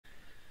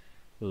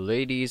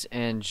Ladies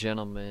and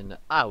gentlemen,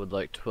 I would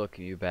like to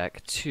welcome you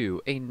back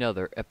to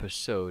another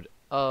episode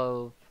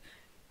of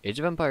Age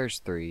of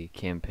Empires 3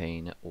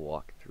 Campaign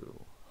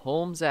Walkthrough.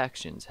 Holmes'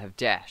 actions have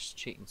dashed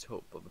Chayton's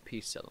hope of a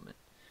peace settlement.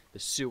 The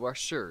Sioux are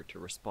sure to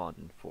respond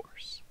in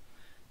force.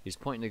 He's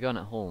pointing a gun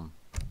at Holm.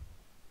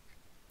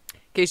 In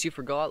case you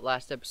forgot,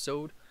 last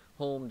episode,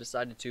 Holm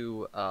decided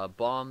to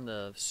bomb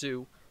the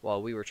Sioux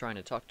while we were trying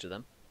to talk to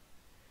them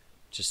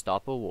to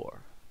stop a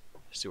war.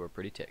 The Sioux are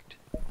pretty ticked.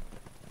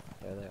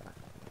 There they are.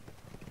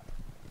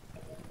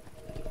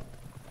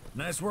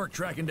 Nice work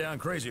tracking down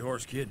Crazy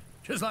Horse, kid.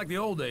 Just like the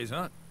old days,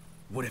 huh?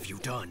 What have you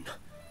done?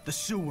 The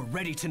Sioux were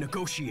ready to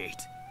negotiate.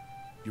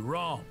 You're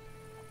wrong.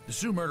 The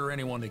Sioux murder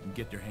anyone they can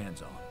get their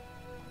hands on.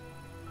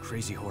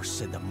 Crazy Horse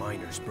said the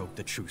miners broke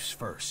the truce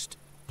first.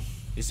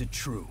 Is it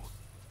true?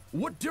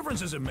 What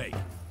difference does it make?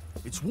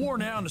 It's war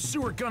now and the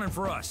Sioux are gunning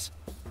for us.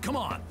 Come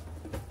on.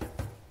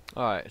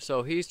 Alright,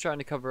 so he's trying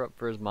to cover up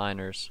for his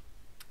miners.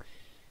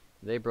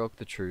 They broke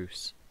the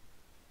truce.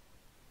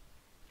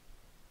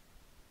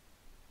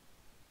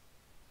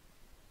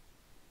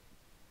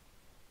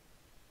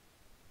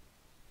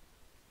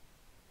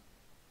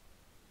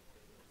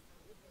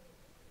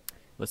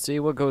 Let's see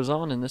what goes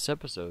on in this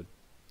episode.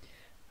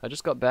 I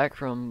just got back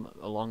from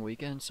a long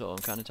weekend, so I'm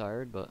kind of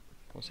tired, but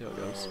we'll see how it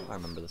goes. I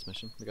remember this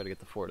mission. We gotta get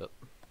the fort up.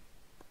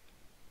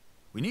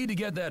 We need to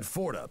get that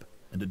fort up,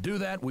 and to do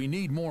that we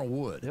need more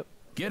wood. Yep.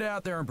 Get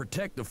out there and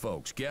protect the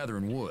folks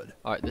gathering wood.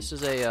 Alright, this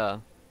is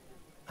a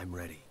I'm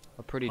ready.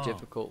 pretty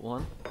difficult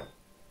one.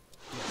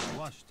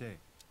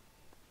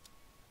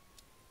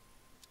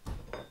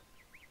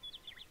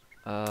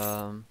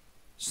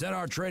 Set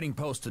our trading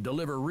post to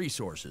deliver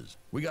resources.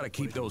 We gotta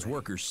keep those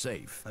workers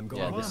safe. I'm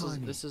going. Yeah,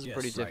 this is Yes,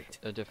 pretty right.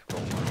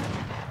 difficult one.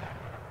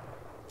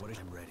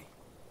 I'm ready.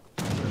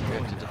 We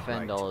have to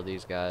defend all of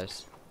these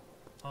guys.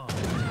 And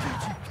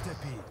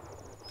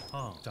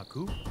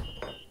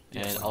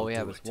all we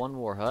have is one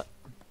war hut.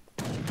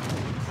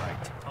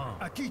 Right. I'm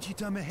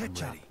ready.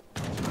 Attack.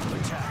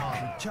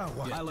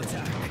 I'll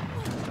attack.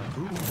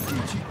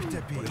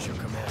 What is your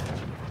command?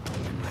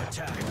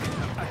 Attack.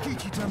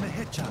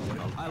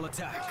 I'll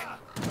attack.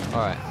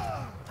 Alright,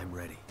 I'm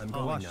ready. I'm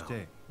going now.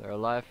 they're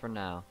alive for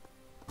now.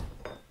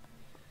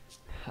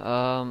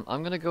 I'm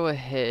gonna go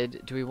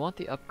ahead. Do we want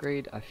the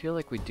upgrade? I feel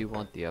like we do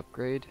want the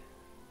upgrade.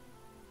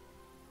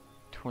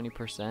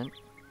 20%.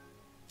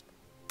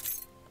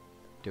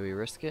 Do we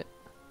risk it?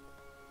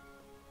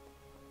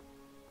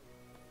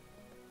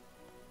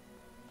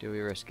 Do we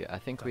risk it? I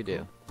think we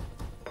do.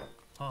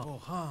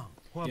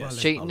 Yes.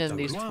 Chayton and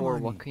these 4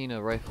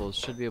 Wakina rifles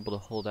should be able to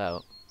hold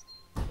out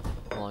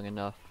long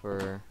enough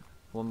for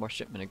one more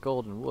shipment of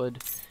gold and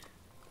wood.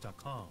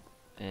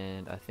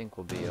 And I think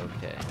we'll be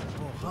okay.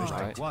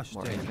 Alright,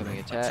 more incoming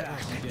attack.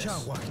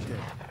 Yes.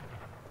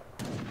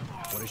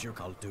 What is your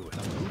call? Do it.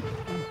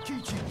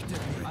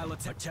 I'll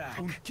attack.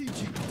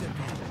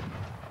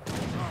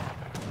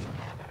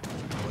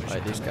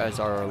 Alright, these guys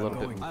are a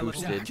little bit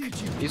boosted.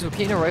 These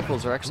Wakina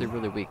rifles are actually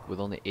really weak with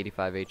only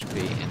 85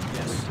 HP and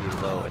pretty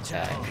low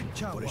attack.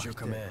 What is your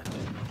command?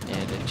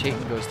 And if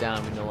Chayton goes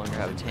down, we no longer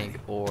have a tank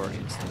or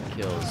instant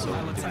kills, so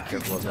we need to be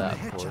careful of that,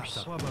 of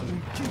course.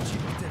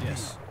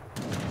 Yes.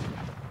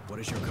 What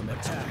is your command?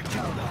 Attack.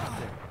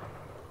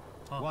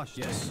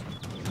 Yes.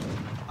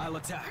 I'll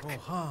attack.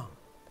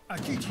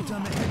 He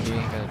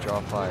ain't gonna draw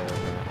fire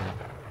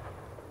apparently.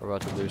 We're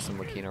about to lose some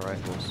Wakina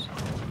rifles.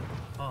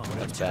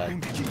 That's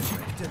bad.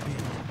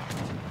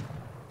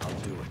 I'll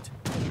do it.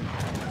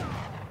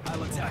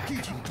 I'll attack.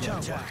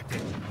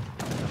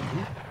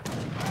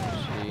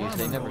 Jeez,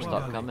 they never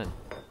stop coming.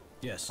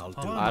 Yes, I'll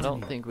do it. I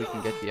don't think we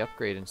can get the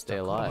upgrade and stay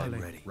alive. I'm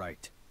ready.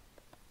 Right.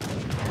 We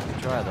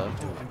can try though.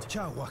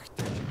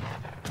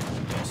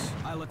 Yes,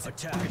 I'll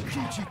attack.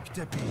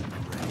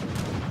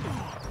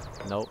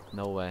 Nope,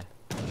 no way.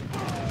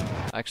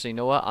 Actually, you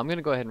know what? I'm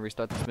gonna go ahead and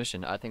restart this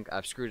mission. I think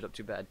I've screwed it up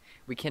too bad.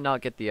 We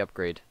cannot get the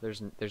upgrade.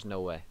 There's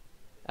no way.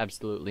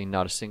 Absolutely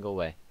not a single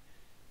way.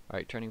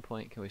 Alright, turning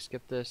point. Can we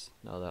skip this?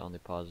 No, that only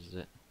pauses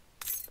it.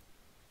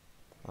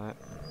 Alright.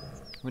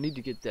 We need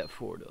to get that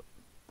fort up.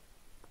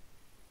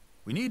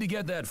 We need to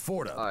get that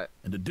fort up. Alright.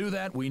 And to do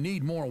that we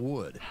need more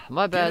wood.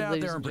 My bad, Get out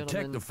ladies there and and protect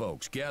gentlemen. the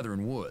folks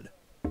gathering wood.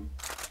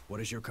 What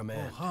is your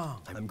command?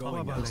 I'm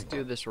going now. Let's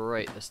do this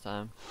right this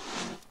time.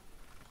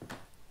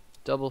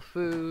 Double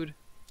food.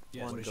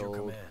 Yes. One What is your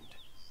gold.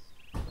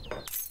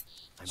 command?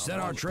 Set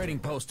our trading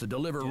post to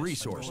deliver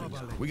resources.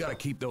 We gotta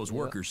keep those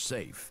workers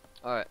safe.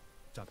 Alright.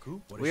 What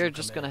is We your are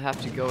just command? gonna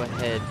have to go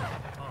ahead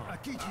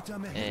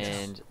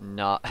and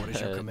not What is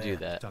your do command?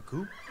 that.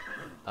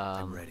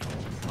 I'm ready.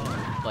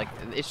 Like,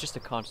 it's just a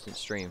constant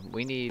stream.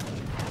 We need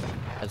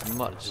as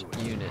much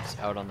units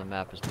out on the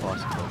map as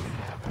possible.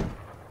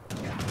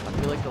 I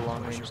feel like the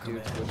long range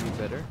dudes would be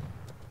better.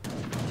 So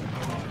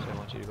I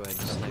want you to go ahead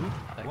and snipe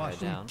that guy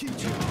down.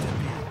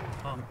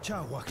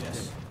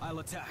 Yes, I'll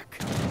attack.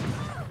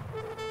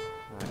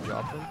 Alright,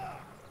 drop him.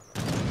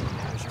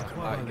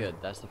 Alright, good.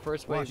 That's the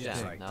first wave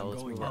down. Now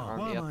let's move our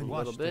army up a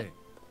little bit.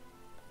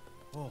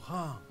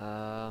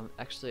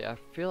 Actually, I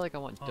feel like I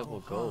want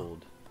double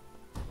gold.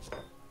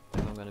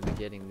 if I'm gonna be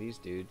getting these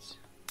dudes.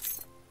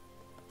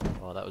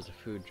 Well, that was a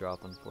food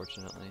drop,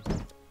 unfortunately.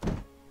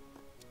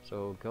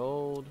 So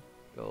gold,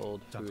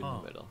 food in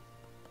the middle.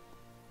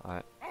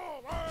 Alright.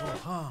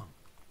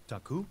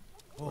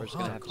 We're just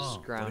gonna have to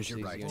scrounge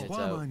these units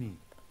out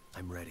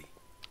I'm ready.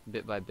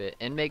 bit by bit,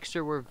 and make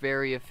sure we're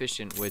very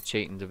efficient with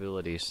Chaitin's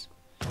abilities.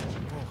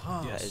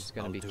 That is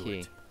gonna be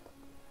key.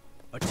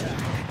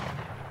 Attack!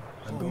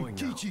 I'm going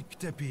now.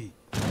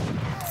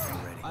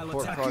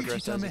 Fort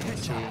progress, as you can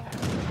see,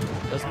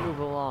 does move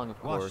along, of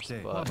course,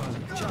 but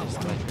it's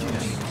by no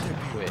means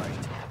quick.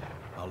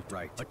 I'll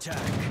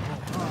attack.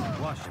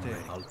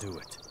 I'll do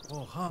it.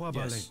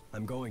 Yes,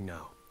 I'm going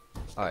now.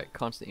 Alright,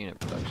 constant unit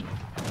production.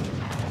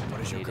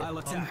 What is your I'll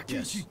attack?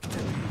 Yes. See,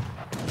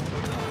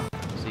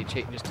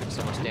 Chaitin just took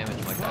so much damage,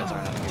 my guys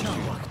aren't having to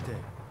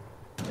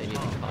shoot. They need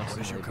to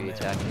constantly be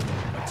attacking.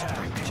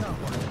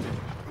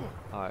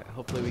 Alright,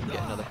 hopefully we can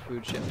get another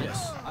food shipment.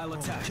 Yes, I'll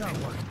attack.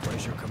 What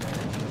is your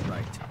command?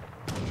 Right.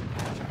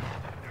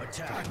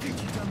 Attack.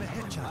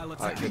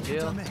 Alright, good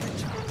deal.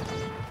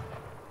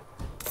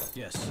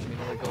 Yes.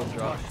 Another gold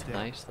drop.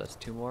 Nice, that's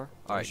 2 more.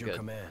 Alright,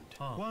 good.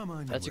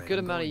 That's a good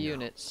amount of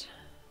units.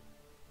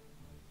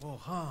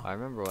 I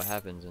remember what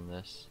happens in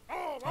this.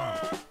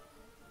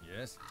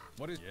 Yes.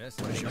 What is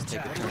your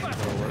Take a turn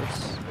for the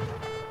worse.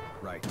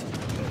 Right.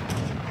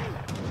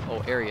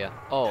 Oh, area.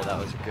 Oh, that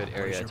was a good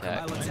area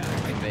attack.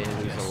 We may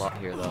lose a lot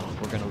here, though.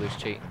 We're gonna lose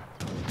Chaitin.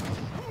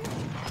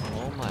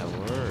 Oh my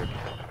word.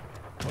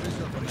 What is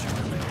your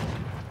command?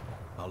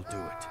 I'll do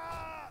it.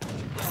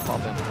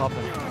 Pop in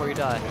before you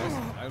die.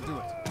 I'll do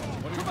it.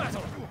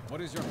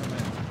 What is your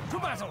command? To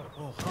battle!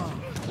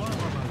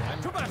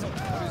 To battle!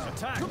 What is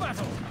attack? To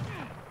battle!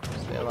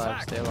 Stay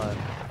alive, stay alive.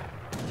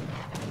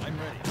 I'm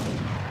ready.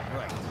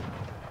 Right.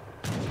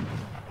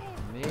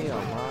 Me,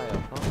 oh my, a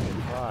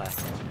pumpkin pie.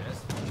 Yes.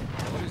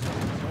 What is your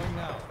going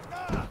now?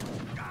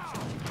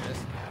 Yes.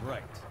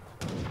 Right.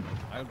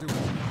 I'll do it.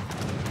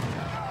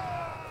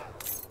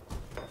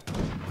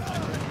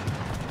 I'm ready.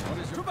 What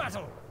is your to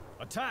battle?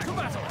 Attack! To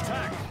battle!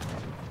 Attack!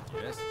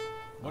 Yes.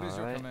 What is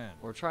your command?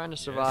 We're trying to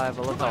survive.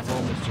 I love how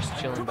home is just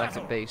chilling back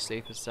at base,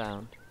 safe as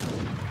sound.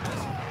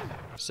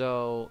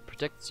 So,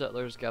 protect the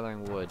settlers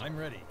gathering wood. I'm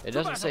ready. It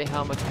doesn't say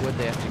how much wood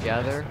they have to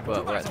gather,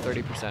 but we're at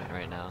 30%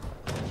 right now.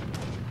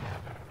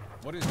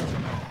 What is your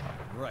command?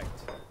 Right.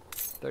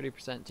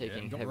 30%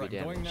 taking heavy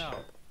damage. Going now.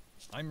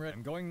 I'm ready.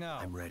 I'm going now.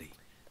 I'm ready.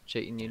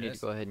 Chaitin, you need to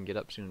go ahead and get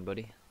up soon,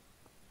 buddy.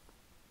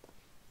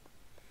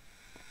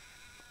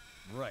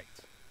 Right.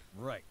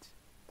 Right.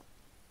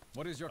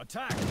 What is your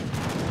attack?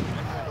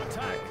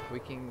 Attack. If we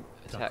can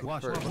attack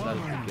first, that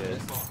would be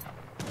good.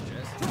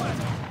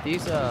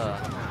 Yes.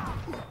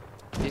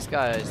 These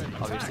guys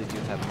obviously do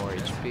have more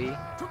HP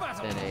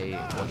than a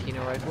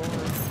Wakina rifle,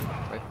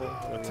 whatever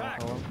you want to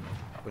call them,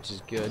 which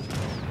is good.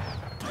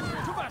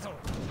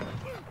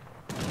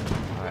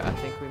 Alright, I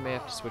think we may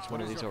have to switch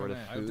one of these over to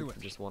food for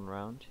just 1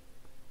 round.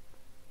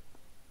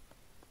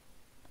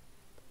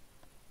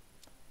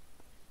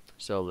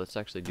 So let's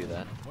actually do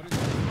that.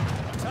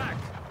 Attack!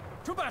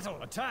 To battle!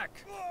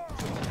 Attack!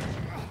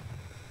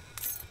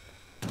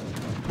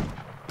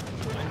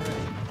 I'm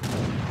ready.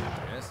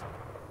 Yes.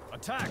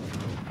 Attack!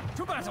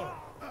 To battle!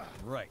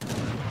 Right.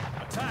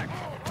 Attack!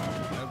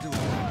 I'll do it.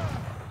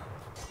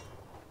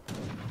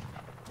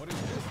 What is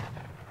this?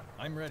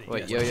 I'm ready.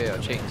 Wait, yes. yo,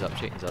 Chaitin's up,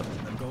 Chaitin's up.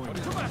 I'm going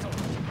to battle!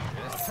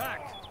 Yes.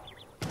 Attack!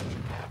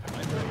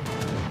 I'm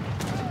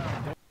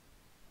ready.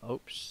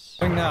 Oops.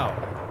 Going now.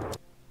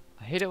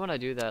 I hate it when I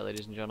do that,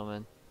 ladies and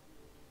gentlemen.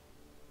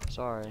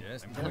 Sorry.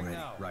 Yes, I'm going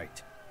now.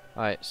 Right.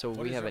 Alright, so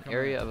we have an command?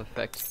 area of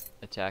effect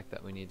attack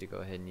that we need to go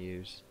ahead and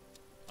use.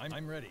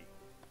 I'm ready.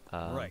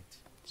 Right.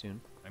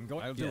 Soon. I'm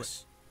going. I'll do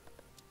it.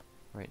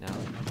 Right now.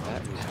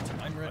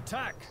 I'm ready.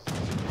 Attack!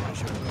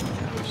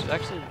 We should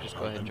actually just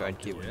go ahead and try and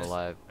keep him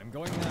alive. I'm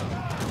going now.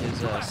 His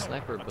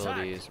sniper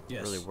ability is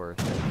really worth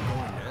it.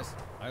 Yes,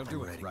 I'll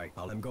do it. Right.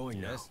 I'm going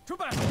now. To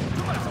battle!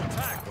 To battle!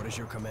 Attack! What is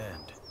your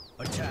command?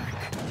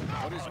 Attack.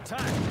 What is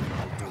attack?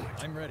 I'll do it.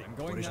 I'm ready. I'm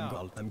going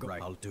now.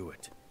 I'll do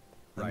it.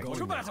 Right.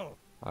 To battle!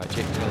 Alright,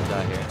 Chaitin's gonna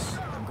die here.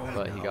 I'm going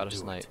But now. he got a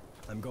snipe.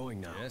 I'm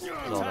going now. Yes.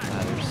 That's all that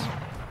matters.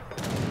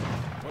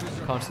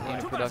 Constant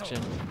unit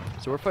production.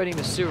 So we're fighting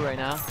the Sioux right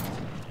now.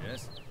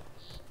 Yes.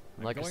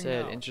 Like I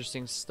said,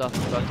 interesting stuff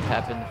is about to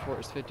happen. The fort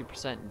is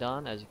 50%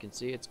 done. As you can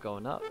see, it's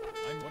going up.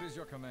 What is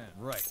your command?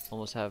 Right.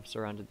 Almost have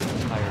surrounded the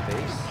entire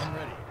base. I'm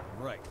ready.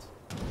 Right.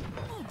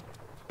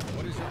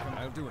 What is your command?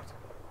 I'll do it.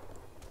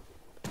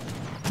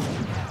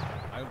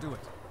 I'll do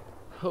it.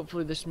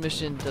 Hopefully this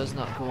mission does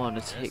not go on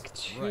to take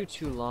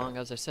too long.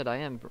 As I said, I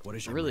am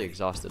really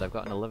exhausted. I've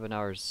gotten 11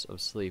 hours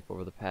of sleep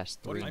over the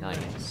past 3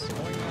 nights.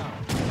 Going now.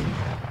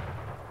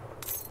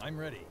 I'm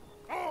ready.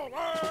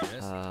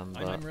 Yes.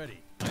 But I'm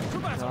ready.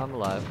 no, I'm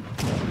alive.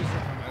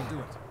 I'll do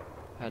it.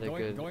 Had a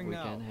good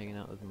weekend hanging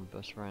out with my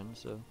best friend,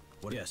 so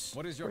Yes.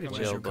 What is your pretty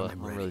command? chill, but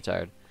I'm really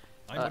tired.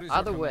 What is your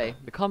Either way,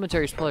 command? the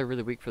commentary is probably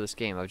really weak for this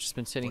game. I've just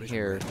been sitting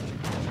here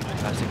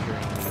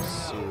massacring these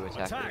Sioux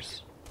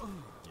attackers.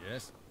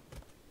 Yes.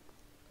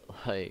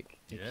 Like,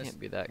 It Yes. can't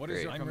be that What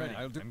is great. your command?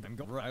 I'll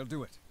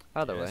do it.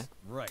 Either way, Yes.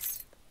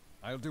 Right.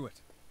 I'll do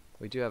it.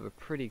 we do have a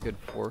pretty good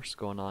force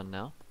going on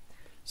now.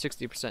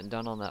 60%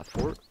 done on that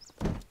fort.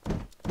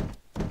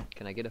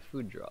 Can I get a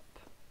food drop?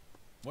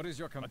 What is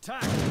your command?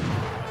 Attack!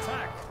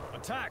 Attack!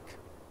 Attack!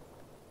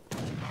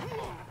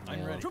 I'm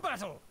Yeah. ready. To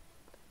battle!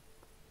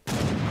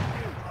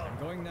 I'm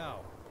going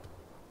now.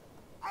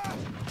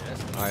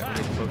 Yes. Alright, we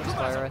need focus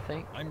fire, I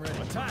think. I'm ready.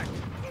 Attack!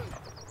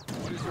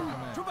 What is your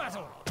command? To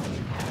battle!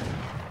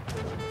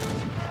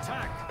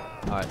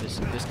 Attack! Alright,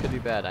 this could be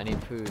bad. I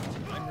need food.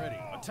 I'm ready.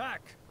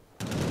 Attack!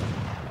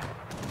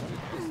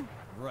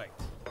 Right.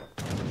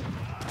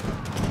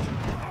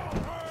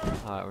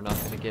 Alright, we're not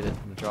gonna get it.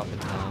 I'm dropping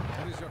down.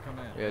 What is your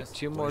command? We have Yes.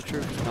 2 more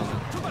troops coming.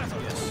 To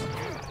battle! Yes.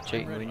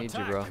 Chayton, we need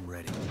you, bro. I'm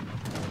ready.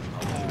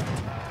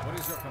 What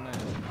is your command?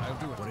 I'll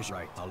do it. What is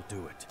right? I'll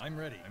do it. I'm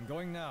ready. I'm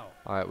going now.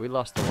 Alright, we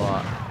lost a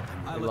lot.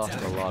 We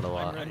lost a lot.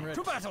 I'm ready.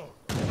 To battle!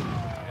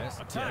 Yes.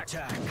 Attack!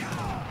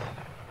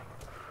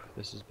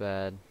 This is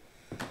bad.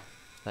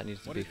 That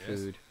needs to What be is this?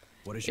 food.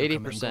 What is your 80%.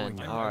 command going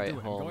now? Alright, I'm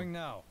home. going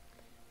now.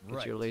 Get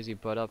Right. your lazy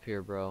butt up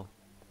here, bro.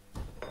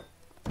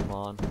 Come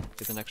on.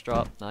 Get the next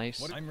drop.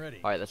 Nice. I'm ready.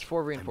 Alright, that's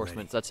 4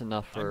 reinforcements. That's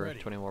enough I'm for ready.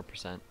 20 more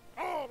percent.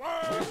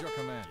 What is your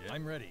command?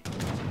 I'm ready.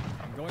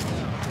 I'm going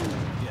now.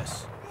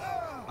 Yes.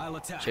 I'll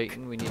attack.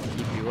 Chayton, we need to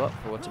keep you up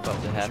for what's about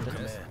to What is happen.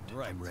 your Yes. command?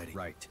 Right. I'm ready.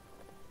 Right.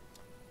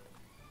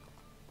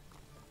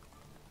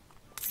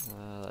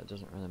 That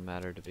doesn't really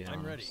matter, to be honest.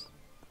 I'm ready.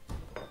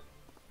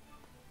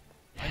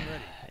 I'm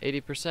ready.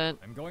 80%.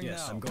 I'm going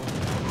Yes, now. I'm going.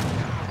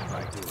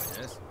 Right. Do it.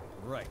 Yes.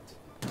 Right.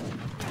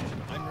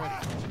 I'm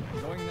ready.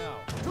 I'm going now.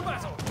 To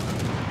battle.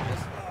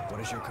 Yes. What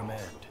is your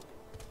command?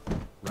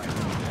 Right.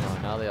 Oh,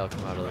 now they all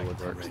come out of the I'm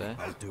woodworks, ready. eh?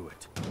 I'll do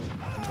it.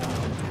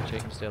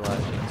 Chayton, stay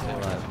alive. Chayton, stay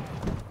alive.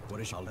 What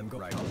is your? I'm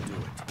going. Right. I'll do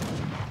it.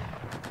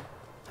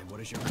 And what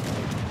is your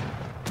command?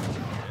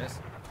 Yes.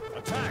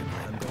 Attack.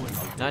 I'm going.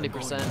 I'll do it.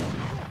 90%.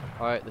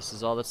 Alright, this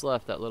is all that's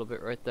left. That little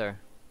bit right there.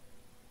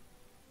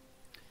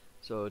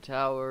 So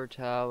tower,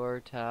 tower,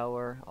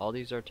 tower. All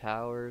these are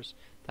towers.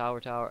 Tower,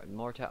 tower,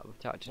 more tower.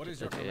 What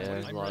is your Yeah, command?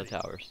 there's a I'm lot ready.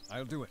 of towers.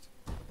 I'll do it.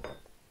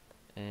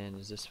 And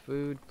is this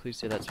food? Please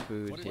say that's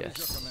food. What is your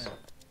Yes. command?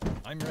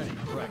 I'm ready.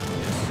 Right.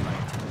 Yes.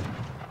 Right.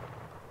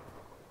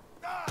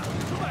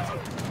 To battle.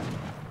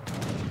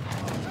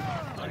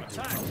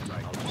 Attack.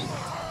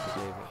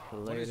 Save it for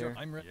What is your? later.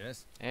 I'm ready.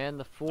 Yes. And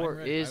the fort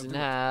ready. is I'll do it.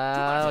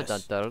 now.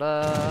 Yes. Da da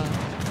da.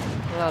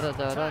 Da da da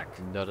da. Attack.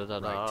 Da da da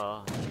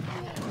da.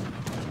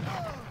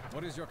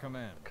 What is your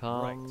command?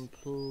 Right.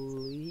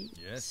 Complete.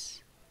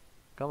 Yes.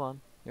 Come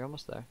on, you're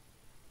almost there.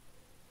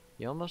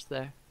 You're almost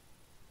there.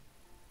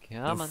 The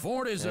Come on.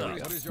 fort is There we up.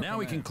 go. What is your Now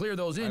we can command? clear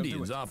those I'll do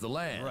Indians it. off the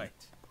land. Right.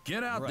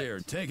 Get out Right. there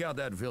and take out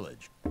that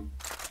village.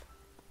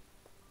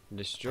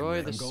 Destroy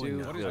I'm the going Sioux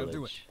now. What is- I'll do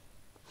village.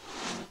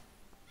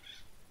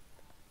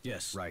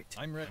 Yes. Right.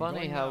 I'm ready. Funny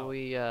Going how now.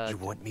 we You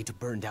want me to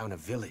burn down a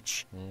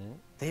village? yeah.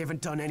 They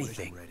haven't done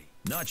anything. Ready.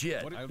 Not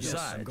yet. What- Yes, I'm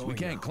Besides, we going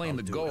can't now. claim I'll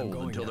the do it. I'm gold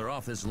going until now. they're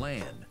off this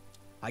land.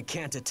 I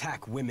can't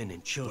attack women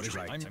and children.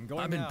 Right. I'm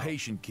going I've been now.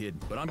 patient, kid,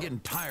 but I'm getting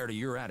tired of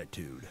your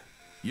attitude.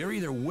 You're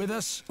either with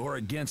us or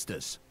against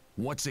us.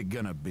 What's it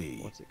gonna be?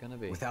 What's it gonna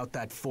be? Without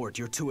that fort,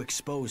 you're too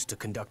exposed to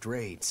conduct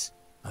raids.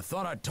 I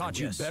thought I taught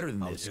you Yes, better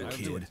than I'll this, do it.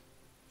 kid.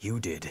 You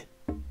did.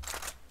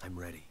 I'm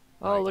ready.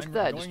 Oh, Right. look at I'm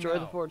that! going Destroy the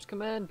now. fort's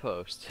command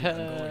post. I'm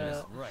going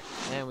now. Right.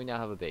 And we now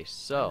have a base.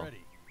 I'm So,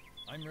 ready.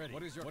 I'm ready.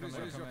 What is your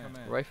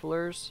command?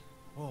 riflers.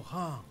 Oh,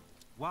 hum.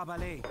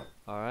 Wabale.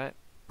 All right,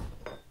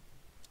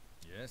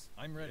 Yes.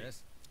 I'm ready.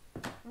 Yes.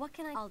 What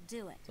can I'll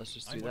do it. let's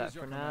just I'm- do what that is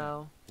your for command?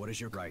 now. What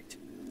is your right?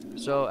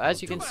 So,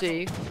 as you can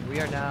see, we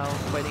are now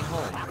fighting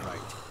home, Right.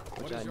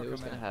 which What I is your knew was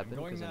gonna command? I'm happen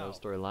going because I know now. the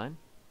storyline.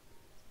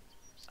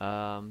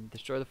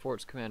 Destroy the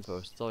fort's command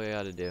post. That's all you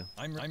gotta do.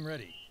 I'm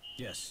ready.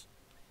 Yes.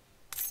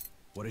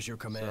 What is your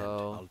command?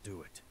 So- I'll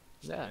do it.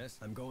 Yeah. Yes.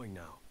 I'm going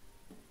now.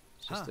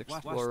 Let's just Huh,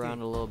 explore watch around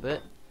the- a little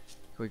bit.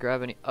 Can we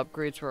grab any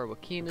upgrades for our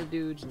Wakina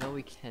dudes? No,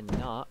 we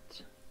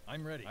cannot.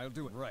 I'm ready. I'll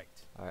do it. Right.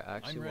 Alright, I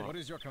actually I'm ready. want What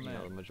is your you know, the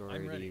command? majority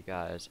I'm of ready. you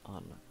guys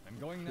on I'm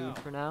going food now.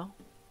 for now.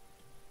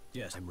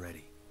 Yes, I'm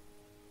ready.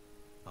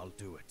 I'll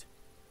do it.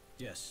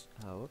 Yes.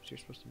 Whoops, you're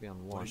supposed to be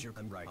on What one. is your?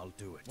 I'm right. I'll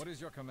do it. What is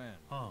your command?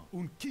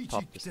 Un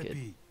Pop this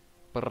kid.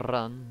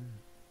 Run.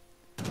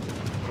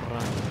 Run.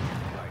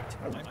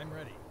 Right. I'm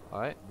ready.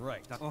 Alright.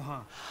 Right. Oh,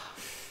 huh.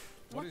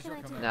 What is can your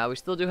I do? command? Now, we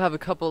still do have a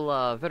couple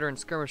veteran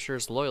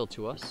skirmishers loyal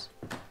to us.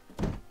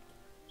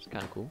 It's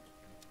kind of cool.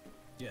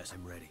 Yes,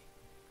 I'm ready.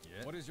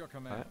 Yes. What is your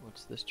command? Alright,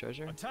 what's this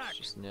treasure? Attack! Let's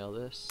just nail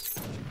this.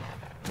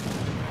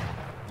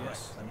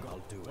 Yes, I'll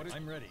do What it. is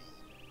I'm ready.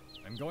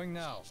 I'm going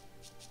now.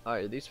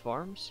 Alright, are these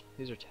farms?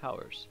 These are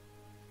towers.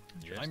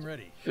 I'm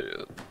ready.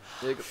 There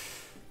you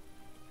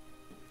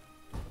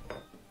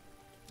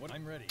What?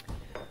 I'm ready.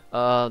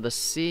 go. The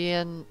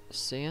Seton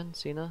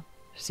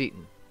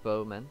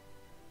bowmen.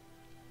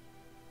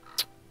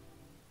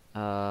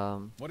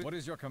 What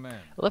is your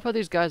command? I love how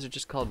these guys are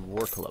just called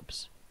war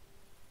clubs.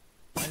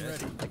 I'm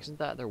ready. Like, isn't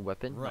that their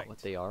weapon, Right. not what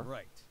they are?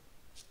 Right.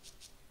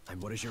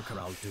 And what is your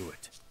command? I'll do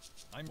it.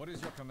 What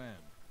is your command?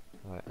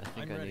 Alright, I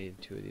think I'm I ready.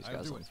 need 2 of these I'll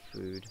guys do on it.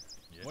 food.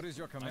 Yes. What is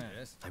your command?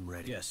 Yes. I'm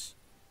ready. Yes.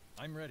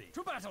 I'm ready.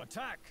 To battle.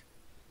 Attack.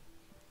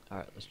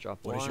 Alright, let's drop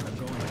What one. is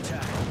your going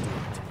attack?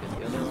 Get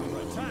the other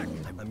one. Attack.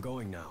 I'm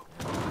going now.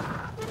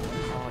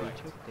 Oh, you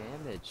took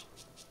damage.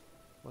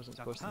 Wasn't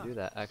supposed to do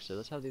that. Actually,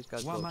 let's have these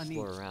guys go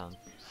explore around.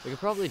 We could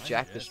probably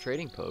jack this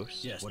trading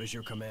post. Yes. What is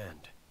your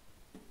command?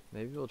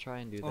 Maybe we'll try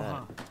and do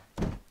that.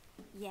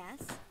 Yes.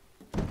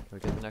 Can we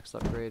get the next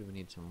upgrade? We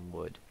need some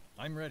wood.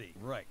 I'm ready.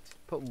 Right.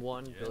 Put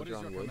one Yeah. villager What is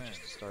on your wood command?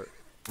 just to start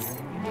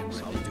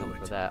I'll do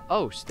for it. that.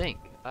 Oh, stink!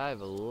 I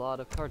have a lot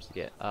of cards to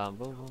get. Boom,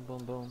 boom,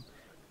 boom, boom.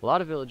 A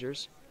lot of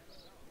villagers.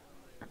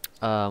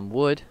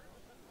 Wood.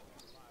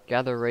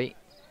 Gather rate.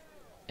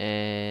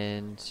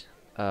 And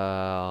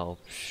I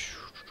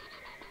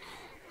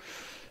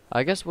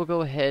guess we'll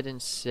go ahead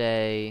and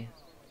say,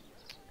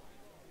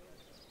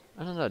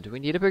 I don't know, do we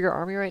need a bigger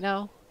army right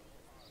now?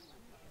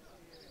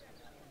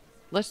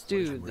 Let's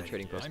do the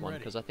trading post I'm one,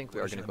 ready. because I think we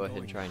are going to go ahead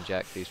and try and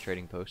jack these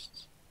trading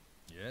posts.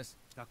 Yes.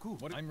 Taku.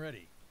 What? I'm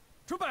ready.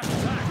 To battle.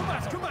 Attack. To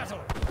battle. To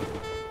battle.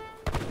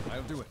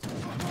 I'll do it.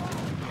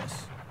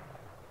 Yes.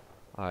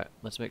 Alright,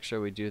 let's make sure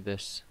we do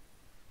this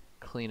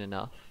clean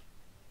enough.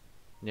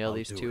 Nail I'll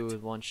these do 2 it.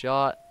 with 1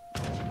 shot.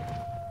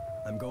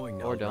 I'm going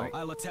now. Or don't.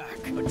 I'll attack.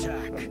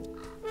 Attack.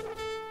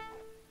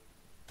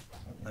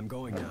 I'm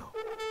going now.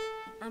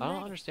 I'm I don't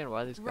ready. understand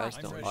why these Right. guys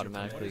I'm don't ready.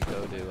 automatically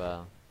go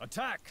to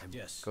Attack.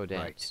 Yes. go Right.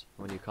 dance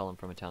when you call them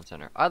from a town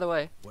center. Either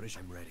way, What is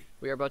I'm ready?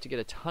 we are about to get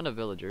a ton of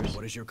villagers.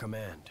 What is your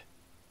command?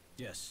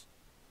 Yes.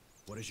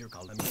 What is your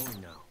call? I'm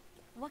going now.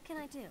 What can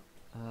I do?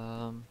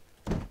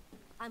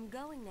 I'm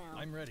going now.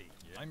 I'm ready.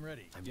 I'm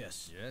ready.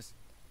 Yes. Yes.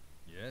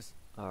 Yes.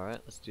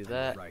 Alright, let's do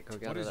that. right. Go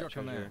What gather is that your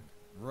treasure. command?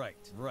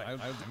 Right. Right.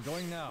 I'm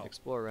going now.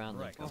 Explore around,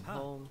 Right. then come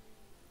home.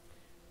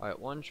 Alright,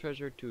 1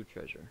 treasure, 2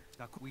 treasure.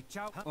 Taku. We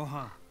chow.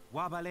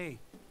 Wabale.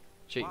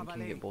 Shit, you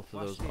can get both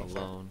of those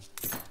alone.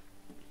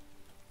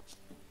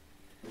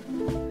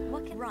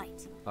 What can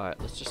right? Alright,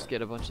 let's just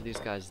get a bunch of these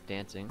guys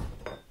dancing.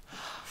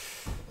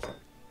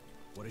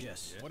 What is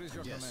yes? What is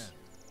your yes. command?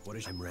 What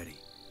is I'm ready?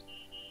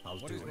 I'll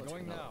What do is it.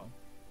 going now?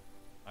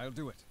 I'll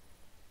do it.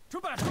 To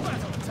battle! To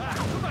battle! Attack!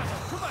 To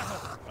battle! To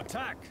battle!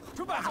 Attack!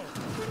 To battle!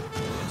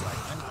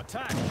 And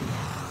attack!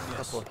 A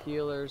couple of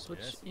healers, which,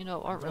 Yes. you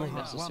know, aren't really Wow.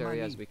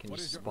 necessary as we can What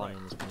just is your spawn right?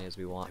 in as many as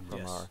we want from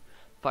Yes. our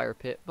fire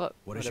pit, but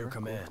What is your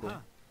whatever, command? Cool,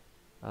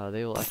 cool.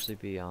 They will actually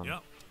be on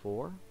Yep.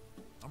 4.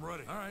 I'm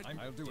ready. All right.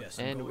 I'll do Yes.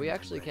 it. I'm And going, we I'm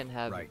actually ready. can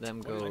have Right. them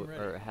What go, is I'm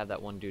ready? or have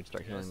that one dude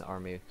start healing Yes. the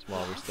army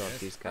while we still have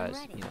Yes. these I'm guys,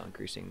 ready. you know,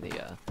 increasing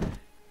the,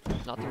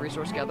 not the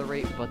resource gather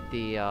rate, but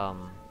the,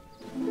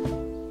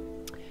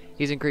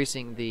 he's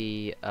increasing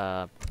the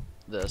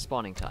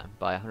spawning time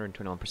by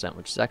 121%,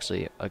 which is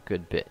actually a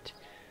good bit.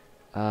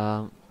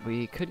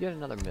 We could get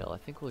another mill. I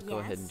think we'll go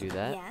ahead and do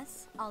that.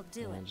 Yes, I'll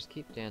do And it. just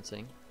keep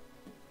dancing.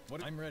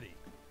 What? I'm ready.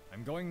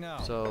 I'm going now.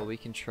 So we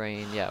can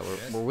train, yeah,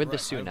 Yes, we're with the right,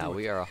 Sioux I'll now. do it.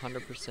 We are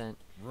 100%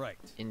 right.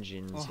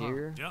 engines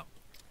here. Yep.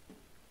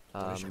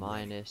 What is I'm ready?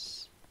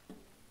 Minus,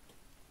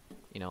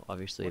 you know,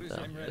 obviously What is the,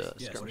 I'm ready? the Yes.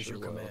 What is skirmishers your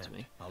loyal command? to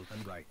me.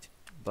 I'm right.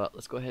 But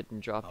let's go ahead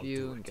and drop I'll you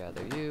do and it.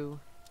 gather you.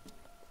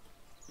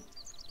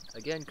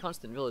 Again,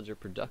 constant villager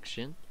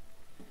production.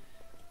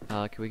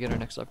 Can we get our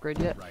next upgrade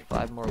yet? Right.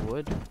 5 more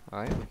wood.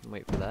 Alright, we can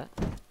wait for that.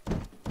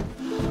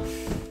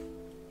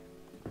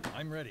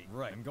 I'm ready.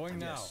 Right. I'm going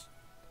now. Yes.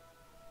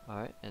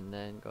 Alright, and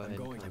then go I'm ahead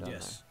going. and come I'm down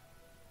yes.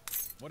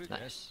 What is there.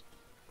 Nice.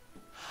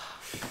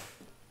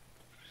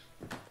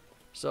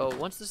 So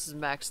once this is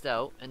maxed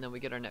out, and then we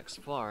get our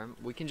next farm,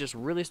 we can just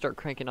really start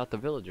cranking out the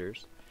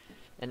villagers.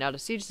 And now to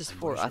siege this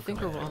fort, I your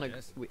think we're command? on a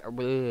Yes. we are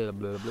blah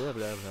blah blah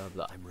blah blah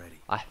blah. I'm ready.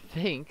 I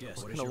think Yes.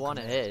 we're What is gonna your want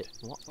to command? hit.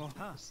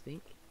 Uh-huh.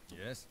 Think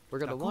Yes. we're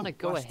gonna Taku, want to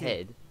go watch this.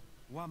 ahead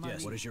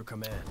Yes. What is your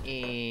command?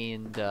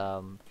 and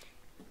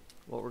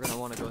what we're gonna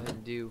want to go ahead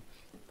and do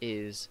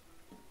is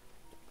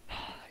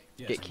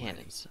Yes, get I'm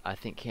cannons. I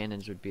think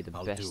cannons would be the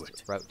I'll do best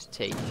it. route to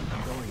take. Ready.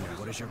 I'm going now.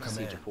 What is your Siege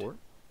command? a fort.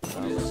 is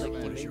Looks your like he command?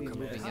 may What is your be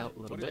moving command? out a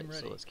little What is bit, I'm so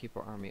ready? let's keep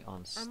our army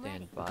on I'm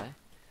ready. standby.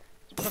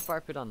 Let's put our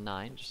fire pit on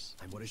 9,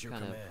 just And what is your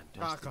kind of command?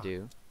 nice to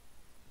do.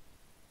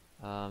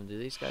 Do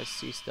these guys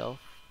see stealth?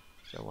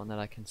 Is there one that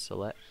I can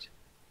select?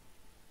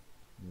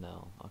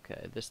 No.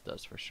 Okay, this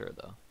does for sure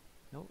though.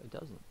 No, it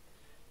doesn't.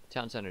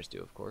 Town centers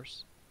do, of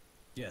course.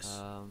 Yes.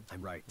 I'm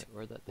right. Wait,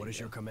 where'd that thing What is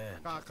go? your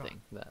command? That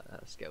thing,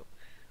 that scout.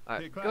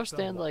 Alright, go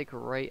stand like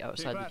right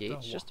outside the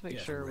gates just to make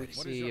Yes, sure I'm we ready.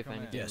 What is see your if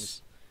command? anything's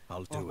Yes.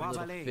 I'll Oh, do a it.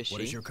 little Wabale. fishy.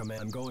 What is your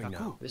command? I'm going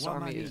now. This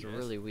army is Wamani.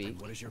 really weak.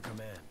 And what is your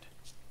command?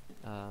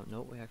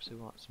 No, we actually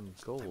want some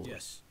gold.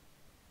 Yes.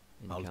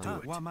 in I'll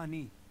count. do it.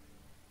 Wamani.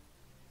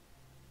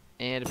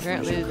 And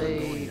apparently your command?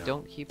 they Going now.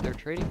 don't keep their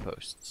trading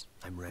posts.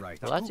 I'm ready.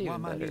 Right. Well, that's Taku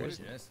even Wamani. better, What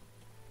isn't it? Yes.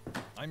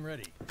 I'm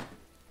ready.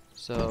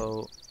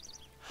 So,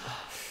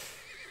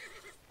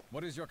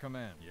 What is your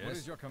command? Yes. What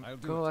is your command? I'll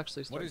do go it.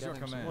 actually start What is your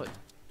gathering some command? wood.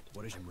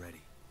 What is I'm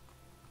ready?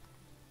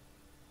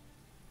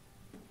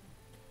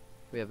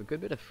 We have a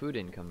good bit of food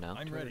income now.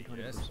 I'm ready, 20%.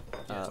 yes.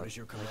 What is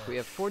your command? We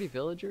have 40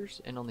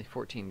 villagers and only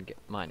 14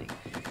 mining.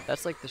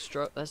 That's like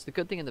that's the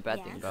good thing and the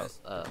bad thing Yes.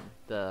 about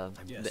the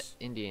Yes.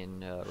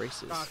 Indian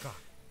races.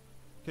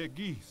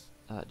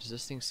 Does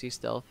this thing see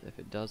stealth? If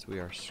it does, we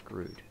are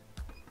screwed.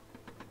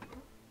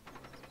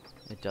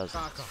 It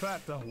doesn't.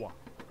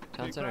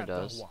 Town center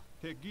does.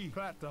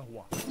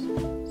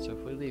 So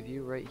if we leave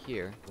you right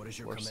here, What is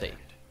your we're command?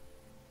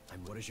 safe.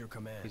 What is your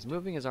command? He's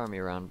moving his army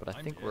around, but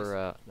I think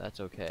we're that's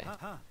okay.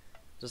 Huh?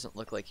 Doesn't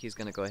look like he's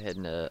gonna go ahead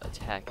and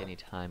attack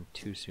anytime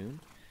too soon.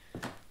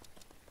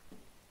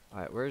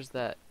 Alright, where's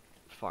that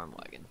farm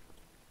wagon?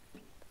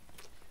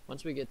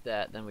 Once we get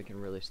that, then we can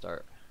really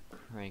start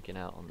cranking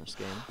out on this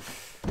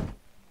game.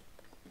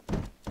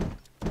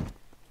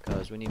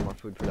 Because we need more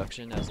food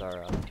production, as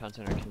our town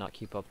center cannot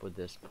keep up with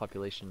this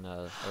population,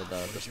 or the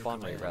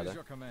spawn rate, What is rather.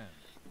 your command?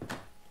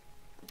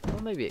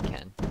 Well, maybe it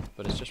can,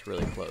 but it's just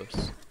really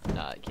close.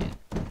 Nah, it can't.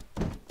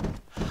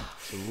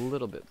 It's a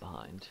little bit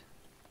behind.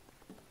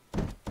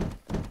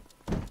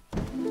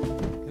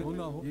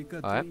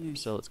 Alright,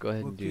 so let's go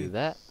ahead and do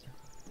that.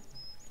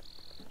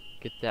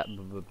 Get that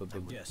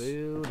Yes.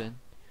 building.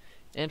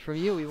 And from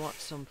you, we want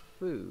some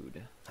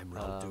food.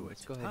 I'll do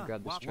Let's it. go ahead and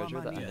grab this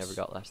treasure that I never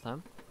got last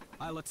time.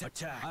 I'll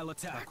attack. I'll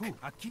attack.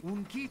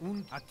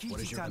 What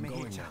is your? I'm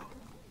going now.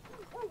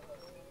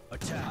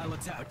 Attack. I'll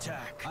attack.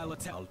 Attack. I'll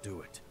attack. I'll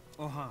do it.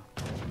 Alright,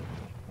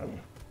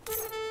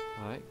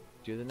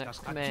 do the next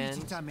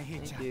command.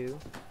 Thank you.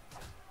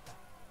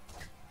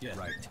 Yeah.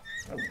 Right.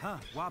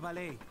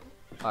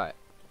 Alright.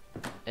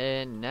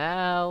 And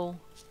now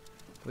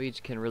we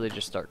can really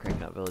just start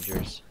cranking out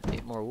villagers.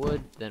 8 more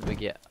wood, then we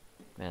get...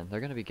 Man, they're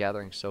gonna be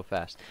gathering so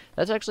fast.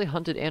 That's actually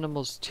hunted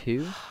animals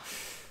too.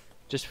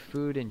 Just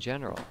food in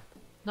general.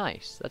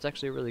 Nice. That's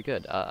actually really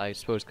good. I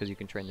suppose because you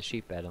can train the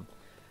sheep at them.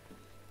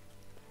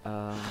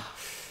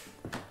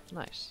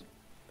 Nice.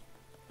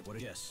 What?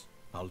 Yes.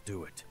 I'll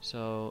do it.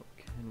 So,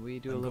 can we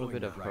do a I'm little going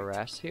bit of now.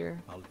 harass here?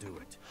 I'll do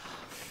it.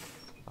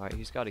 Alright,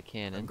 he's got a I'm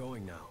cannon.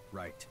 going now.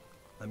 Right.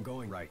 I'm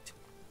going right.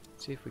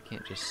 See if we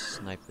can't just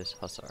snipe this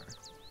hussar.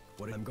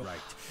 What? I'm going right.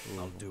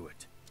 I'll Ooh. do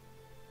it.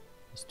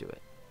 Let's do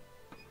it.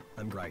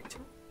 I'm right.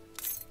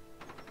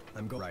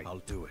 I'm going right. I'll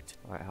do it.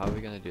 Alright, how are we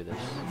gonna do this?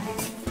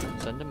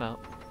 Send him out.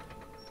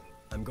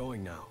 I'm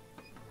going now.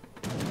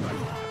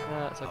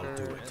 I'll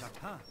do it.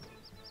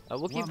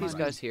 We'll keep these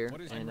guys here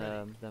What is and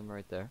ready? them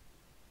right there.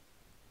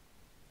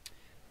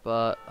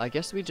 But I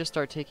guess we just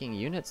start taking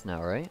units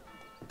now, right?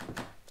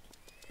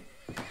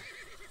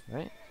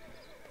 Right?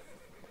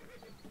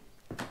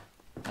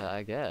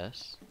 I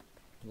guess.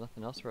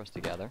 Nothing else for us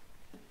to gather.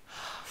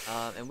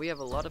 And we have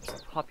a lot of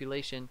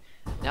population.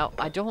 Now,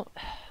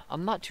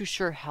 I'm not too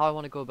sure how I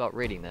want to go about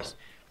raiding this.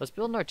 Let's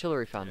build an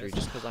artillery foundry Yes.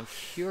 just because I'm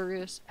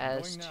curious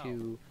as Going now.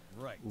 to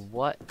Right.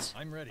 what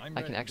I'm ready.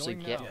 I can actually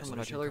Going get now. from an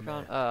What is your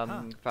artillery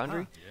command?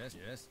 foundry. Yes,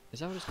 yes. Is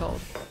that what it's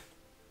called?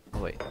 Oh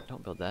wait,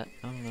 don't build that.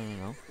 No, no, no,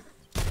 no.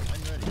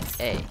 I'm ready.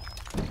 A.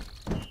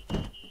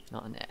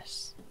 Not an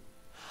S.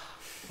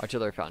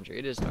 Artillery foundry.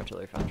 It is an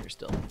artillery foundry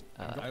still.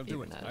 I'll do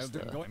even it. as I'll do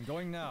it. the I'm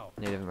going now.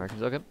 Native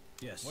Americans. Okay.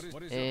 Yes. What is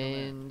your command?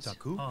 And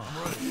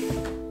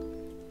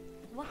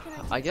What can I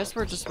do? I guess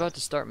we're just about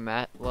to start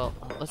well,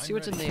 let's see I'm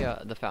what's in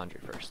the foundry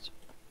first.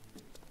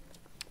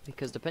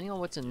 Because depending on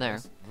what's in there,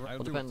 I'll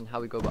will do depend it. on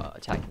how we go about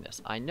attacking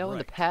this. I know in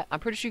the Right. I'm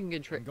pretty sure you can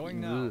get I'm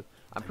going now.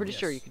 I'm pretty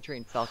sure Yes. you can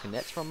train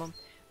falconets from them,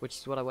 which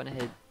is what I went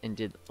ahead and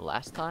did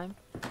last time.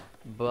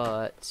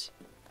 But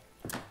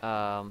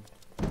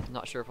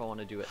not sure if I want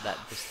to do it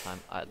this time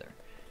either.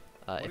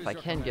 If is I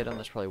your can get command? them,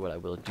 that's probably what I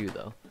will do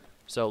though.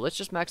 So let's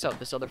just max out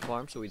this other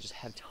farm so we just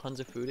have tons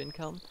of food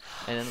income,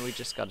 and then we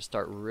just got to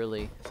start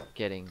really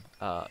getting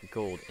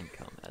gold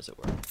income, as it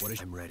were. What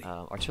is? I'm ready.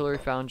 Artillery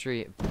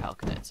foundry,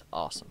 falconets,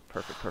 awesome,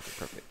 perfect, perfect,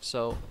 perfect.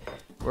 So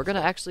we're gonna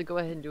actually go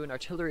ahead and do an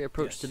artillery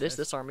approach Yes, to this. yes.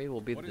 This army will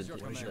be What is your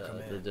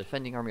command? the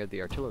defending army of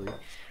the artillery,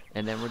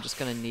 and then we're just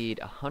gonna need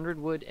 100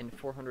 wood and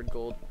 400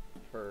 gold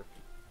per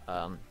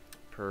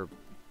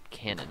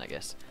cannon, I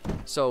guess.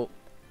 So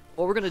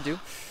what we're gonna do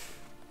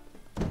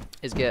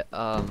is get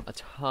a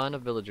ton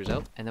of villagers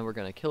out, and then we're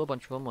gonna kill a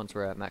bunch of them once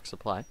we're at max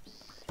supply.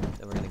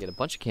 Then we're gonna get a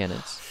bunch of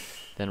cannons.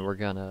 Then we're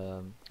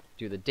gonna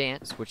do the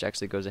dance, which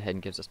actually goes ahead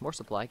and gives us more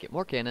supply, get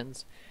more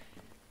cannons,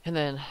 and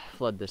then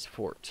flood this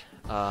fort.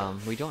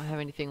 We don't have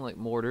anything like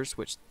mortars,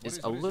 which is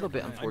a what is little your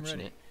bit command? I'm ready.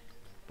 unfortunate.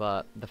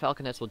 But the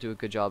falconets will do a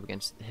good job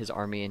against his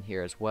army in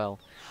here as well,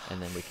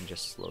 and then we can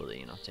just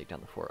slowly, take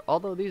down the fort.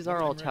 Although these are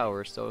all I'm ready.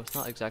 towers, so it's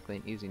not exactly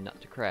an easy nut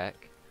to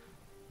crack.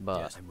 But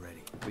Yes, I'm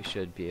ready. we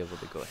should be able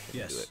to go ahead and do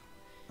Yes. it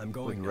I'm with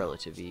going now.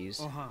 relative ease.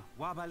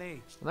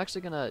 Wabale. I'm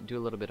actually gonna do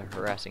a little bit of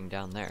harassing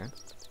down there,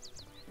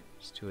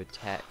 just to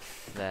attack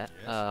that.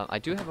 Yes. I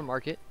do have a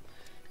market.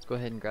 Let's go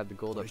ahead and grab the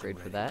gold What is upgrade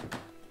for ready? that.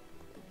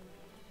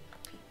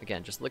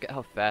 Again, just look at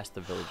how fast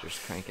the villagers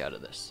crank out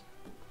of this.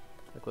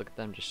 Look at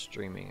them just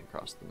streaming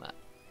across the map.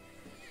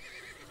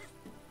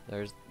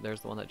 There's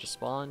the one that just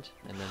spawned,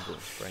 and then boom,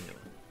 brand new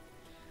one.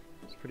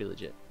 It's pretty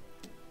legit.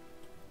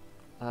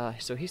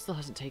 So he still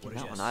hasn't taken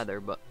that one either,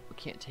 but we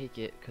can't take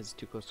it because it's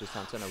too close to his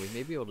town center. We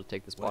may be able to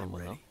take this bottom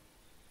one though.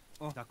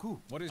 Oh, Taku.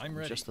 What is? I'm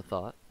ready. Just a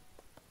thought.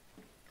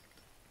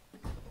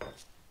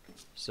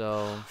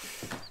 So,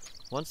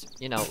 once,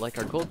 you know, like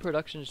our gold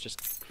production is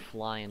just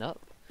flying up,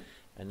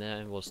 and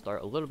then we'll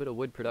start a little bit of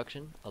wood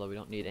production, although we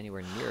don't need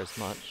anywhere near as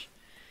much.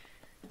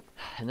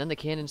 And then the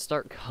cannons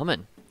start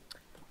coming.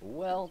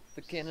 Well,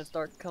 the cannons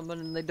start coming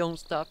and they don't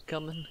stop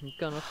coming. I'm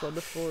gonna flood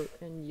the fort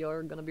and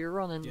you're gonna be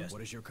running. Yes.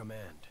 What is your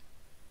command?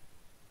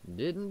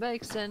 Didn't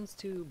make sense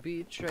to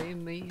betray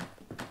me.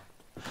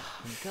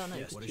 I'm gonna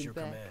Yes. What get is you your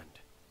back. command?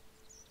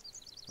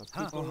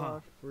 My people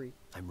are free.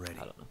 I'm ready.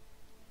 I don't know.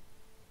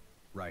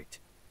 Right.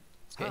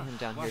 Let's get him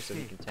down here so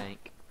he can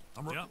tank.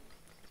 I'm ready.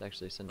 Let's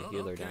actually send a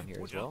healer down here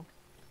as well.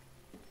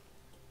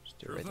 Just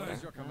do it right What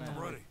is there. your command?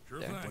 I'm ready. Sure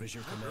There. thing. What is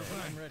your command?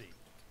 I'm ready.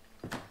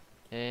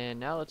 And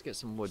now let's get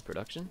some wood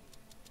production.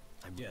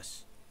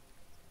 Yes.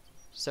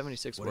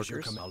 76 What is your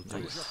workers. command?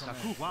 What is your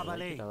Taku.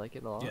 command? I like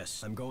it a lot.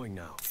 Yes. I'm going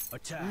now.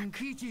 Attack.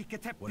 Unkiji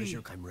ketepti. What is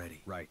your? I'm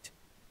ready. Right.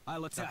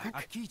 I'll attack.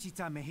 Akichi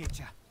ta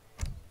mehecha.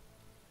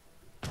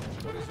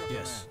 What is your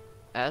Yes.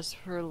 As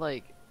for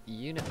like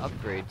unit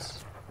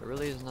upgrades, there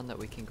really is none that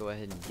we can go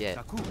ahead and get.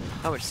 Taku.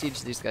 How much siege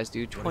do these guys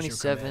do? is your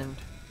 27 command?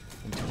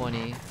 and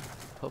 20.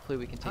 Hopefully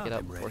we can take it I'm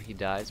out before ready. he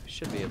dies. We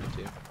should be able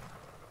to.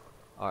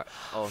 Alright,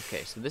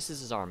 okay, so this is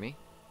his army.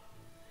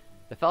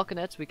 The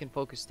falconets we can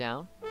focus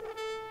down. Yes.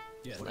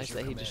 It's What nice is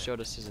your that he just command?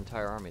 showed us his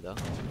entire army though.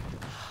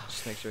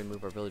 Just make sure we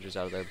move our villagers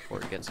out of there before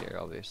it gets here,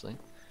 obviously.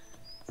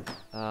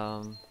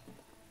 Alright,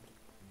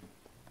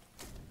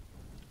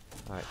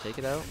 take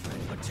it out.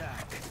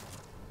 Attack.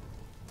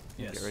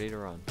 And Yes. get ready to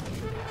run.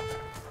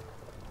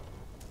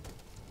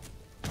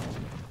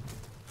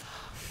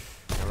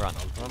 Now run.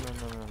 Run.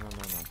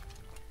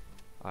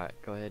 Alright,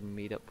 go ahead and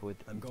meet up with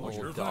I'm going. old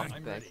Sure Doc thing.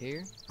 I'm back ready.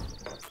 here.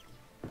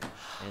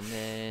 And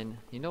then,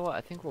 you know what?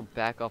 I think we'll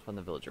back off on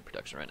the villager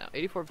production right now.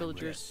 84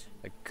 villagers,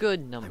 a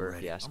good number if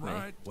ready. you ask I'm me.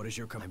 right. What is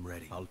your command? I'm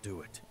ready. I'll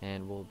do it.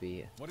 And we'll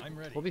be I'm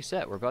ready.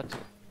 set. We're about to.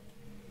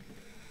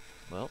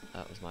 Well,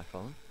 that was my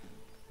phone.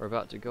 We're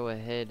about to go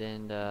ahead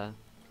and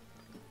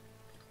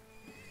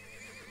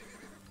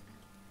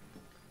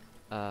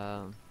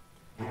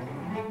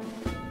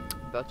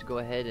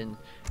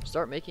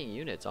start making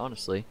units,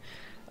 honestly.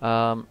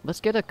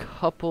 Let's get a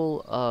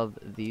couple of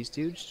these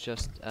dudes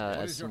just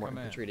as is some your more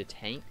command? infantry to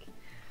tank.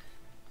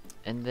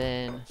 And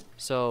then,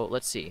 so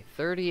let's see,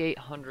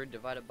 3,800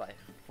 divided by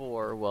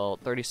 4, well,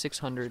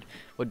 3,600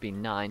 would be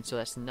 9. So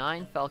that's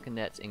 9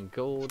 falconets in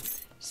gold,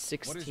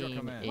 16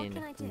 command? What in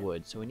can I do?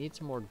 wood. So we need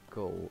some more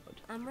gold.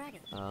 I'm ready.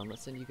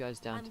 Let's send you guys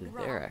down I'm to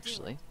ready there, to do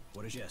actually.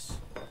 What is? Yes.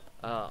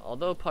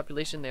 Although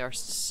population, they are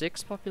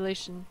 6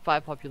 population,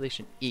 5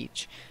 population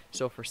each.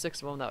 So for 6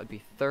 of them, that would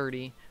be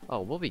 30. Oh,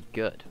 we'll be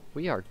good.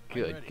 We are I'm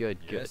good, ready. good.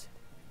 Yes.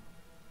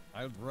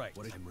 I'll right.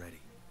 What is? I'm ready.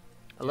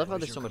 I love how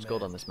What is there's your so much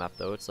gold on command? this map,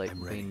 though. It's like I'm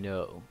we ready.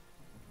 know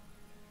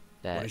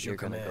that is you're your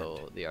gonna command?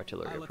 go the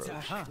artillery I'll approach.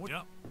 attack.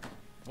 Yep.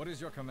 What is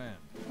your command?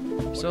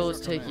 So let's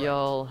take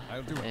y'all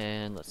I'll do it.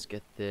 and let's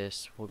get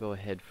this. We'll go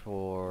ahead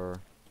for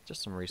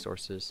just some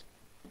resources.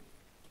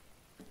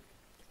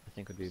 I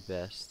think would be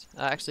best.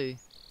 Actually,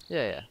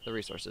 yeah, the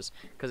resources,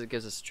 because it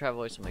gives us a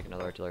travel voice. We'll make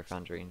another artillery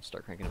foundry and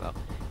start cranking them out.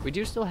 We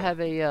do still have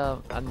a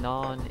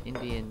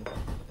non-Indian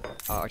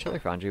artillery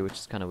foundry, which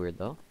is kind of weird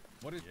though.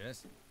 What is?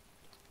 Yes.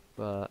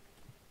 But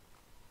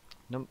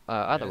no,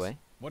 either Yes. way,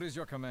 What is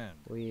your command?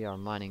 we are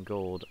mining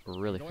gold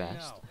really Going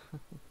fast.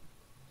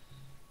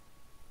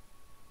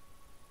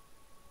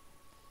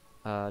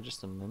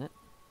 Just a minute.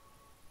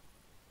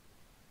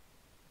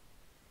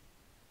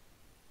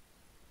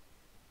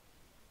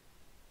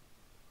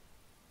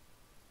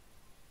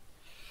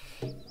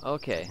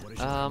 Okay. What is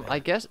your I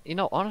command? guess, you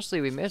know,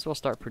 honestly, we may as well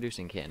start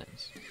producing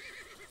cannons.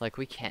 Like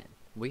we can.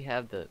 We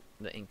have the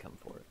income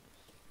for it.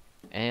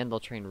 And they'll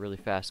train really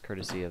fast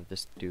courtesy of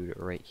this dude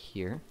right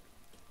here.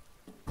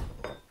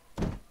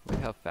 Look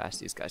how fast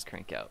these guys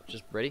crank out.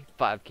 Just ready?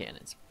 5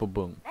 cannons. Boom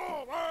boom.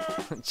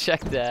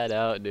 Check that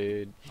out,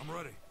 dude. I'm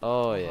ready.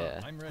 Oh yeah.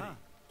 I'm ready.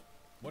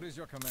 What is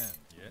your command?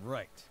 Yeah.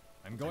 Right.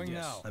 I'm going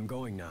Yes. now. I'm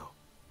going now.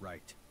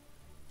 Right.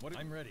 What?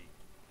 I'm ready.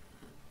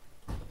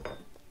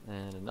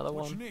 And another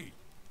What you one. need?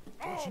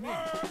 What you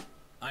need?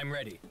 I'm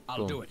ready. I'll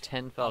Boom. do it.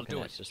 10 I'll do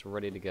falconets just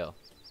ready to go.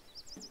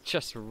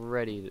 Just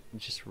ready.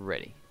 Just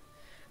ready.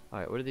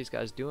 Alright, what are these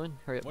guys doing?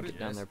 Hurry up What and is get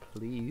down this? there,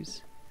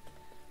 please.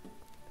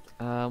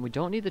 We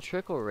don't need the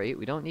trickle rate.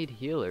 We don't need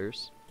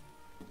healers.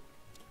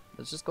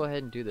 Let's just go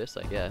ahead and do this,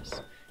 I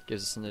guess.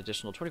 Gives us an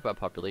additional 25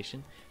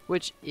 population,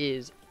 which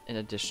is an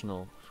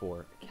additional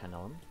 4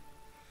 cannon.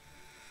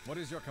 What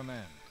is your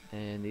command?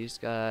 And these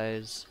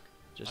guys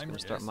just I'm gonna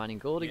re- start yes. mining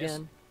gold Yes.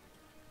 again.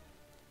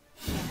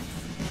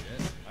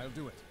 Yes. I'll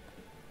do it.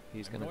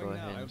 He's I'm gonna go going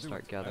ahead now. I'll and do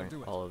start it. gathering I'll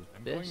do it. all of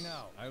I'm this. going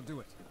now. I'll do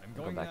it. I'm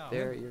Go going back now.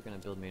 there. You're gonna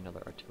build me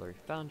another artillery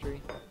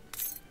foundry.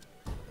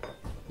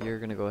 You're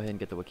gonna go ahead and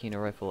get the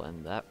Wakina rifle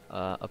and that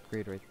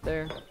upgrade right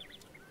there.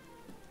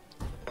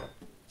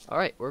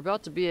 Alright, we're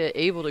about to be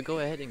able to go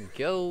ahead and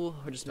go.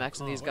 We're just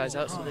maxing these guys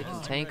out so they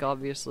can tank,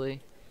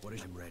 obviously. What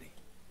is? I'm ready.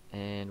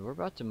 And we're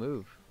about to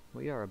move.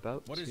 We are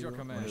about What to is your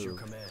command? What is your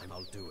move. command?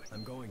 I'll do it.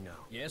 I'm going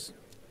now. Yes.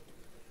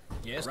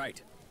 Yes.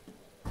 Right.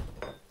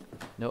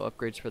 No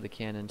upgrades for the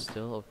cannon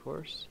still, of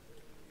course.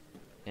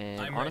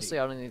 And I'm honestly,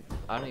 I don't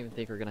even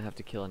think we're gonna have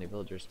to kill any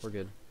villagers. We're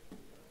good.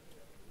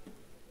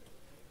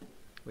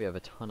 We have a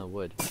ton of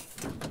wood.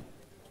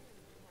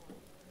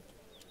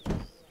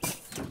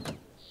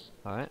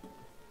 Alright.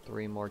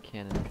 3 more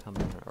cannon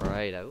coming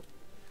right out.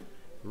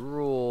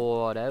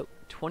 Right out.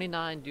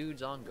 29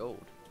 dudes on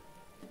gold.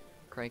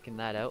 Cranking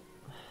that out.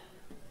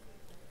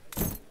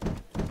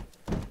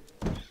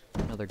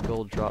 Another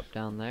gold drop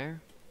down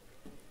there.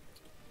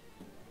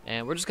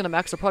 And we're just gonna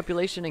max our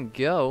population and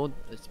go.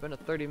 It's been a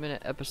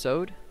 30-minute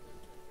episode.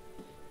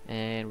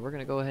 And we're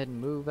gonna go ahead and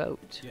move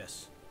out.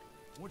 Yes.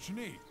 What you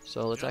need?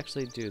 So let's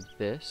actually do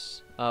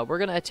this. We're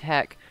gonna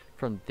attack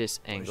from this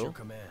What is your angle.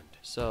 command?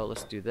 So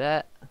let's do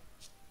that.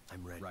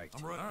 I'm ready. Right.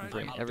 I'm ready.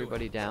 Bring I'll do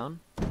everybody it. down.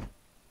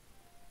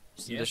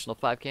 Just an Yes. additional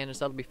 5 cannons.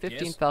 That'll be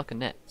 15 Yes.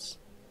 falconets.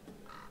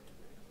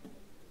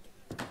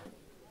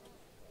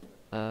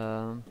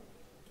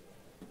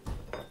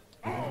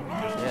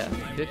 Yeah,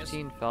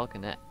 15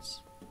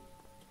 falconets,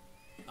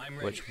 I'm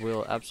ready. which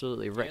will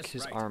absolutely wreck Yes,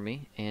 his right.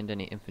 army and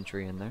any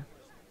infantry in there.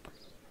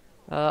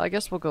 I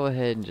guess we'll go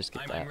ahead and just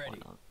get I'm that. Why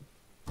ready.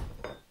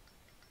 not?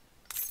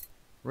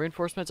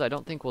 Reinforcements I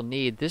don't think we'll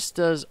need. This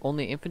does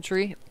only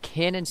infantry.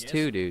 Cannons Yes.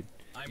 too, dude.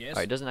 Yes.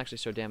 Alright, it doesn't actually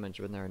show damage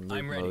when they're in move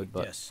I'm ready. mode,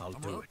 but Yes, I'll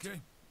I'm do it.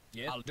 okay.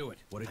 Yes. I'll do it.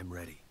 I'm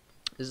ready.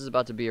 this is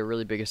about to be a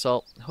really big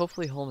assault.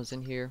 Hopefully Holm is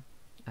in here.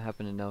 I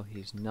happen to know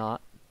he's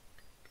not.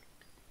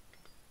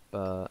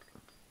 But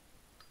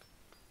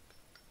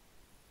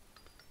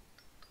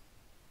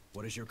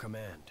What is your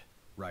command?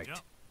 Right. Yep.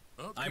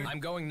 Okay. I'm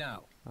going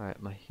now.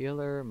 alright, my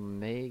healer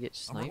may get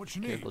Alright, what sniped.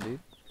 you Careful, need?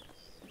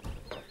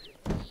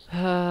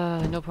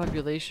 dude. No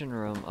population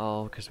room.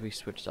 Oh, because we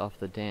switched off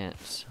the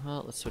dance.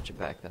 Well, let's switch it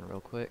back then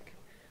real quick.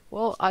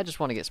 Well, I just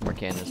want to get some more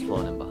cannons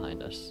flowing in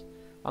behind us.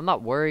 I'm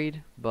not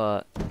worried,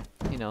 but,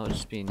 you know, it'd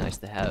just be nice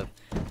to have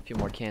a few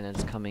more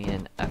cannons coming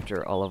in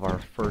after all of our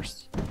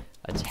first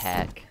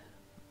attack.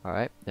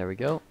 Alright, there we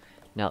go.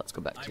 Now let's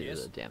go back to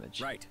Yes. the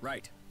damage. Right.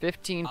 Right.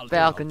 15 I'll do it.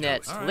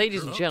 falconets. Alright,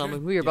 Ladies and okay.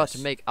 gentlemen, we are about to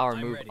Yes. make our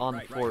I'm move ready. on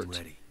Right, the right. fort. I'm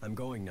ready. I'm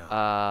going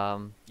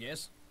now.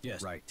 Yes.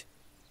 Yes. Right.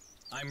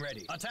 I'm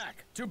ready.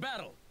 Attack. To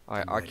battle.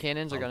 Alright, I'm our ready.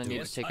 cannons are I'll going to do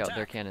need it. to take out their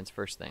Attack. cannons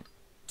first thing.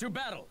 To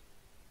battle.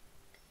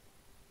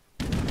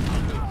 To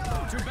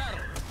battle.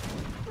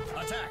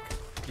 Attack.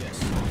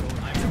 Yes.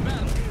 I'm to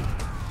battle.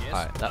 Yes.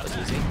 Alright, that was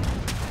easy.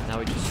 Now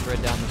we just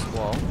shred down this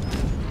wall.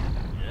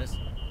 Yes.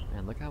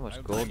 Man, look how much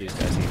I'll gold take these it.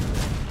 guys eat.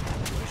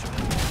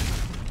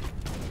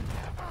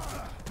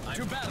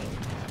 To battle.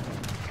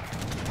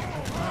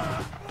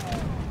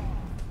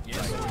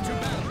 Yes. To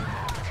battle.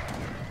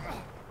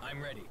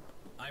 I'm ready.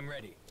 I'm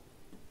ready.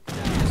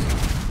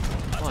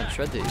 Come on,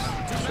 shred these.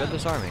 Shred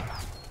this army.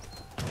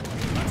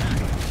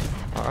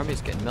 Our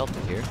army's getting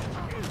melted here.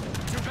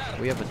 To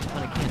battle. We have a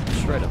ton of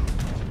cannons. Shred them.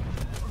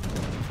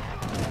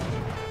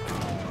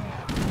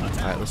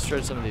 Alright, let's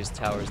shred some of these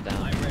towers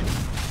down. I'm ready.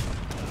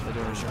 They're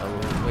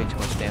doing way too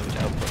much damage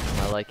output for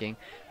my liking.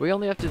 We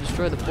only have to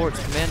destroy the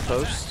fort's command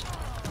post.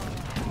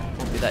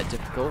 Won't be that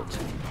difficult.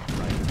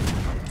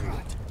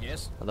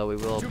 Yes. Although we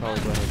will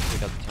probably go ahead and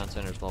pick up the town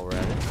centers while we're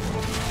at it.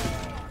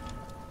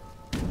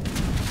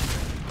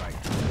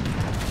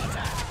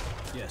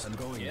 Yes, I'm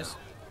going Yes.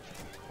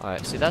 now.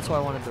 Alright, see that's why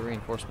I wanted the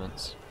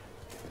reinforcements.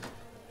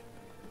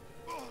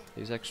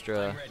 These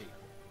extra I'm ready.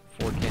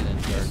 4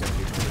 cannons are going to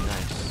be pretty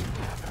nice.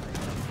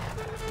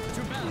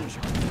 To battle.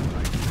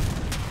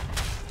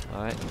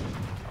 Alright.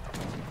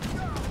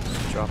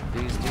 Let's drop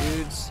these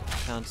dudes.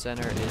 Town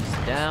center is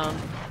down.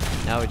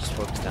 Now we just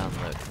focus down the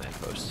command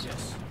posts.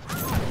 Yes.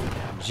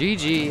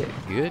 GG,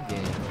 good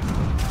game.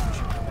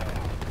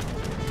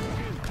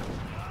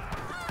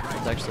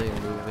 Let's actually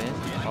move in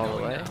Yeah, all the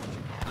going way. now.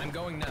 I'm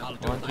going now. I'll do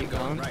Come on, it. keep I'm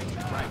going. going.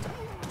 Right. Right.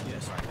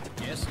 Yes. Right.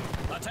 Yes.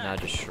 Attack. Now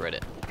just shred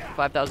it.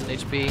 5,000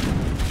 HP.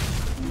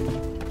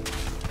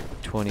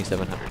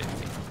 2,700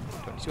 HP.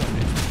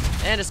 2,200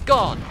 HP. And it's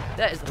gone!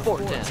 That is the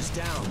fort down. Is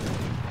down.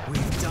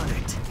 We've done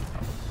it.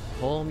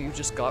 Holm, you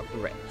just got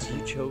wrecked.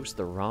 You chose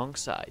the wrong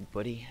side,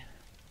 buddy.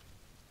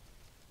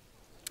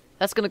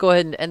 That's gonna go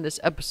ahead and end this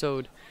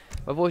episode.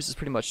 My voice is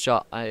pretty much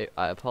shot. I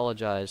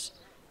apologize.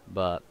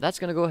 But that's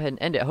gonna go ahead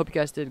and end it. I hope you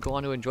guys did go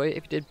on to enjoy it.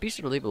 If you did, be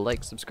sure to leave a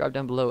like, subscribe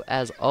down below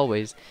as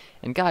always.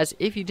 And guys,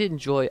 if you did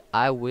enjoy,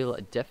 I will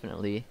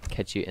definitely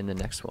catch you in the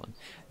next one.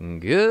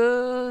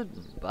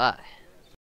 Goodbye.